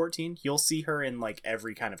FF14. You'll see her in, like,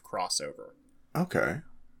 every kind of crossover. Okay.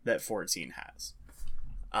 That 14 has.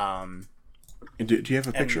 Do you have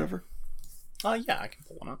a picture of her? Yeah, I can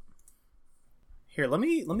pull one up. Here, let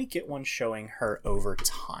me get one showing her over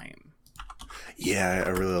time. Yeah, I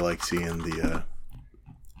really like seeing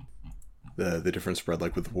the different spread,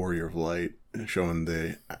 like with Warrior of Light, showing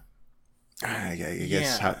I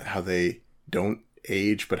guess how they don't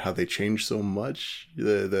age, but how they change so much.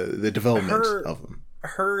 The development of them.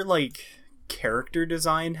 Her, like, character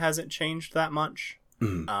design hasn't changed that much.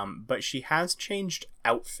 Mm. But she has changed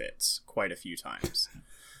outfits quite a few times.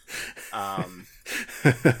 Okay.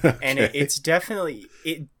 And it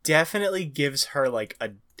definitely gives her, like,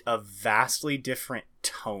 a vastly different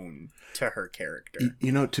tone to her character.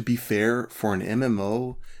 You know, to be fair, for an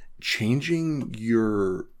MMO, changing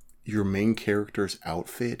your main character's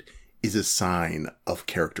outfit is a sign of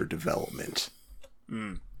character development.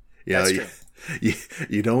 Yeah, that's true.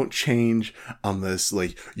 You don't change unless,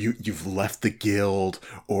 like, you've left the guild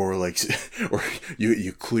or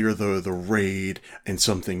you clear the raid and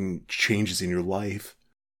something changes in your life.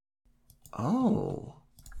 Oh.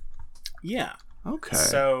 Yeah. Okay.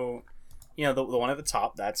 So, you know, the one at the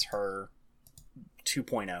top, that's her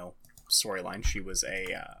 2.0 storyline. She was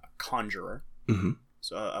a conjurer. Mm-hmm.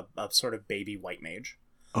 So a sort of baby white mage.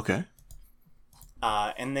 Okay.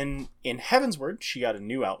 And then in Heavensward, she got a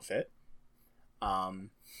new outfit. And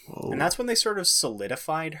that's when they sort of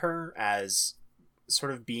solidified her as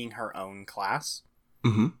sort of being her own class.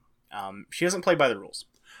 Mm-hmm. She doesn't play by the rules.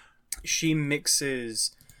 She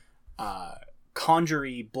mixes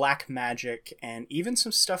conjury, black magic, and even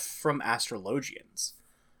some stuff from Astrologians.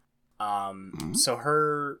 Mm-hmm. So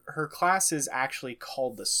her class is actually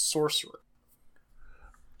called the Sorcerer.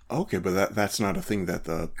 Okay, but that's not a thing that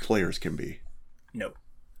the players can be. No.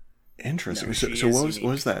 Interesting. No, so what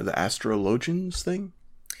was that? The Astrologians thing?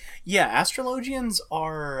 Yeah, Astrologians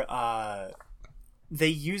are they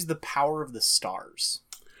use the power of the stars.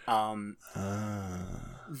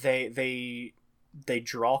 They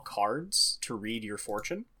draw cards to read your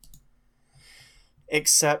fortune.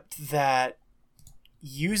 Except that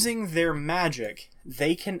using their magic,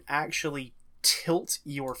 they can actually tilt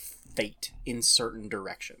your fate in certain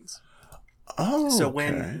directions. Oh, so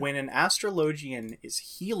okay. when an Astrologian is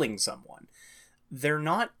healing someone, they're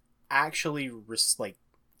not actually like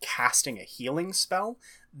casting a healing spell.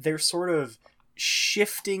 They're sort of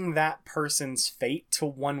shifting that person's fate to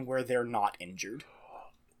one where they're not injured.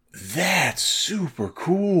 That's super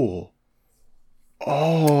cool.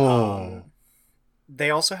 Oh. They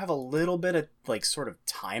also have a little bit of, like, sort of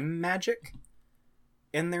time magic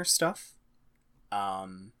in their stuff.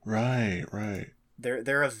 Right.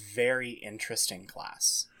 They're a very interesting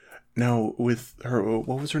class. Now, with her,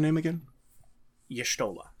 what was her name again?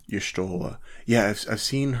 Y'shtola. Yeah, I've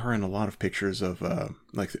seen her in a lot of pictures of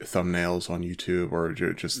like thumbnails on YouTube or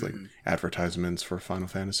just like advertisements for Final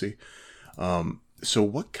Fantasy. So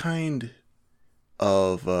what kind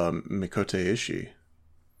of Mikote is she?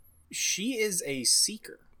 She is a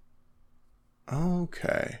seeker.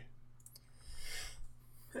 Okay.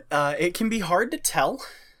 It can be hard to tell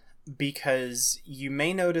because you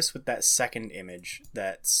may notice with that second image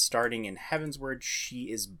that starting in Heavensward,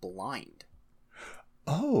 she is blind.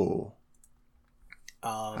 Oh.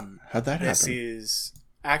 How'd that happen? This is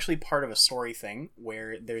actually part of a story thing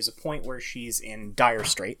where there's a point where she's in dire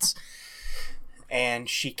straits and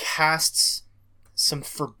she casts some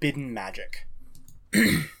forbidden magic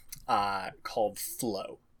called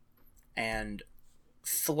Flow. And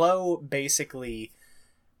Flow basically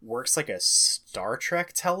works like a Star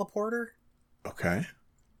Trek teleporter. Okay.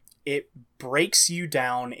 It breaks you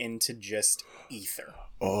down into just ether.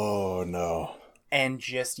 Oh, no. And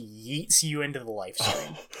just yeets you into the life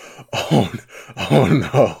stream. Oh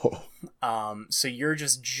no. So you're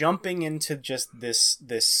just jumping into just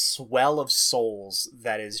this swell of souls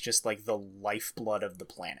that is just like the lifeblood of the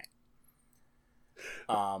planet.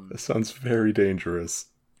 That sounds very dangerous.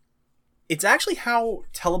 It's actually how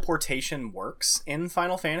teleportation works in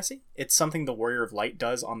Final Fantasy. It's something the Warrior of Light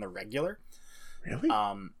does on the regular. Really?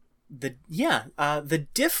 The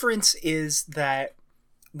difference is that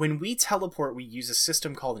when we teleport, we use a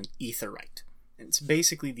system called an aetheryte. And it's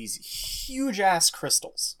basically these huge-ass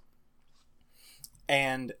crystals.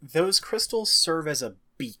 And those crystals serve as a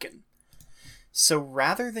beacon. So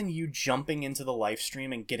rather than you jumping into the life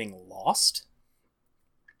stream and getting lost,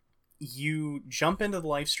 you jump into the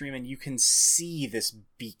life stream and you can see this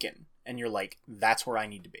beacon. And you're like, that's where I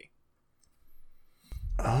need to be.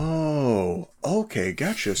 Oh, okay,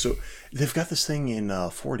 gotcha. So they've got this thing in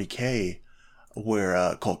 40K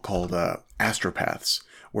where called astropaths,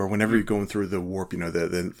 where whenever you're going through the warp,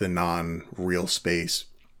 the non-real space,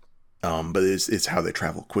 but it's how they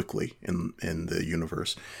travel quickly in the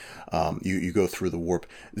universe. You go through the warp.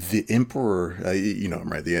 The Emperor,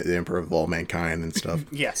 right? The Emperor of all mankind and stuff.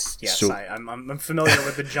 Yes. So, I'm familiar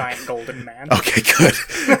with the giant golden man. Okay, good.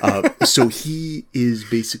 So he is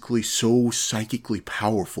basically so psychically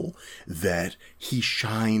powerful that he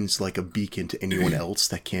shines like a beacon to anyone else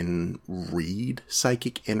that can read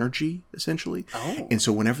psychic energy, essentially. Oh. And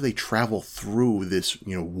so whenever they travel through this,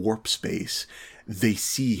 warp space, they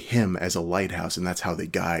see him as a lighthouse, and that's how they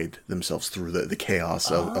guide themselves through the chaos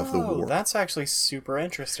of the warp. That's actually super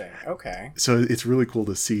interesting. Okay. So it's really cool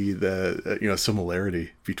to see the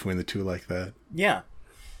similarity between the two like that. Yeah.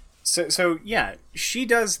 So yeah, she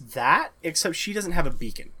does that, except she doesn't have a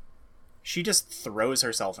beacon. She just throws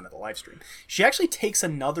herself into the live stream. She actually takes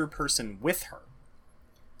another person with her.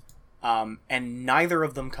 And neither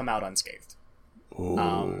of them come out unscathed.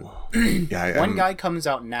 Oh. One guy comes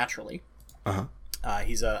out naturally. Uh-huh.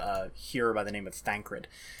 He's a hero by the name of Thancred.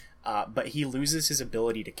 But he loses his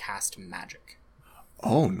ability to cast magic.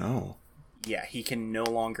 Oh, no. Yeah, he can no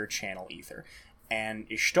longer channel ether. And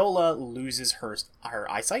Y'shtola loses her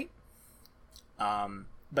eyesight.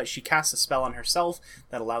 But she casts a spell on herself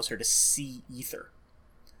that allows her to see ether.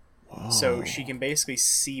 Whoa. So she can basically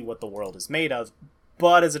see what the world is made of,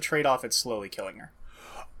 but as a trade-off, it's slowly killing her.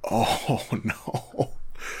 Oh, no.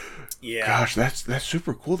 Yeah. Gosh, that's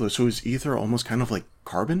super cool, though. So is ether almost kind of like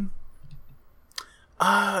carbon?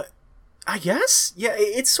 I guess? Yeah,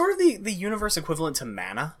 it's sort of the universe equivalent to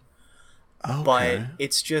mana. Okay. But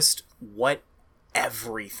it's just what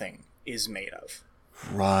everything is made of.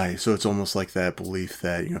 Right. So it's almost like that belief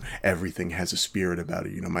that, everything has a spirit about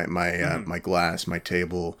it. My glass, my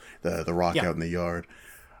table, the rock out in the yard.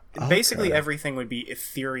 Basically everything would be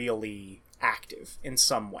ethereally active in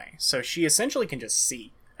some way. So she essentially can just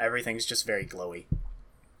see. Everything's just very glowy.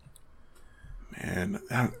 Man,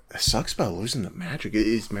 that sucks about losing the magic.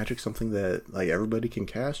 Is magic something that everybody can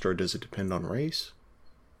cast, or does it depend on race?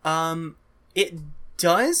 It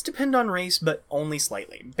does depend on race, but only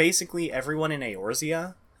slightly. Basically, everyone in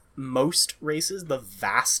Eorzea, most races, the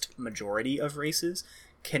vast majority of races,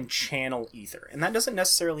 can channel ether. And that doesn't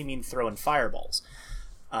necessarily mean throwing fireballs.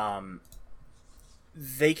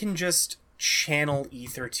 They can just channel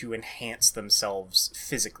ether to enhance themselves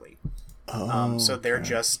physically. So they're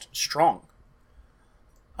just strong.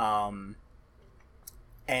 And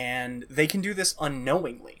they can do this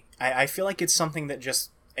unknowingly. I feel like it's something that just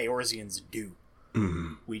Eorzeans do.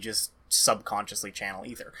 Mm-hmm. We just subconsciously channel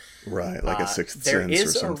ether. Right, like a sixth there sense or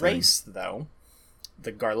is something. a race, though,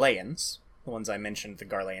 the Garleans, the ones I mentioned, the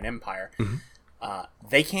Garlean Empire,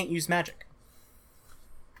 they can't use magic.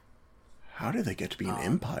 How do they get to be an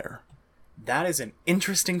empire? That is an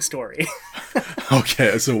interesting story.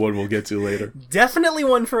 Okay, so one we'll get to later. Definitely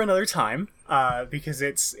one for another time, because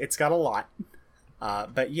it's got a lot.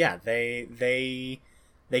 But yeah, they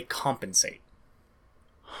compensate.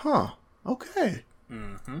 Huh. Okay.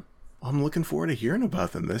 Mm-hmm. I'm looking forward to hearing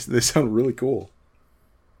about them. They sound really cool.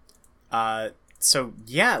 So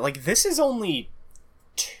yeah, this is only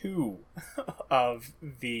 2 of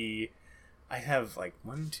the... I have like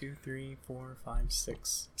 1, 2, 3, 4, 5,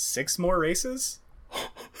 6 more races.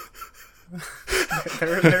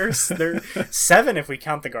 There's 7 if we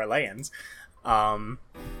count the Garleans.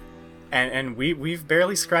 And we've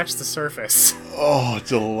barely scratched the surface. Oh,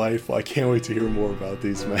 delightful. I can't wait to hear more about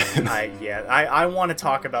these, man. I want to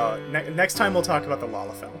talk about... next time we'll talk about the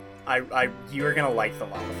Lalafell. You're going to like the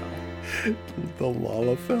Lalafell. The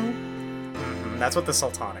Lalafell? Mm-hmm. That's what the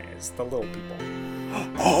Sultana is. The little people.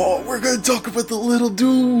 Oh, we're going to talk about the little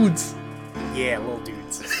dudes. Yeah, little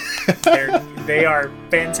dudes. They are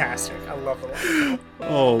fantastic. I love the Lalafell.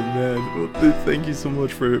 Oh, man. Well, thank you so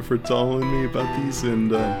much for telling me about these,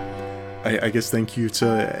 and I guess thank you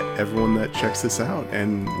to everyone that checks this out,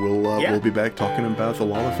 and we'll be back talking about the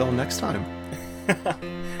Lalafell next time.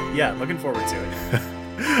 Yeah, looking forward to it.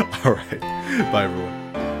 All right. Bye, everyone.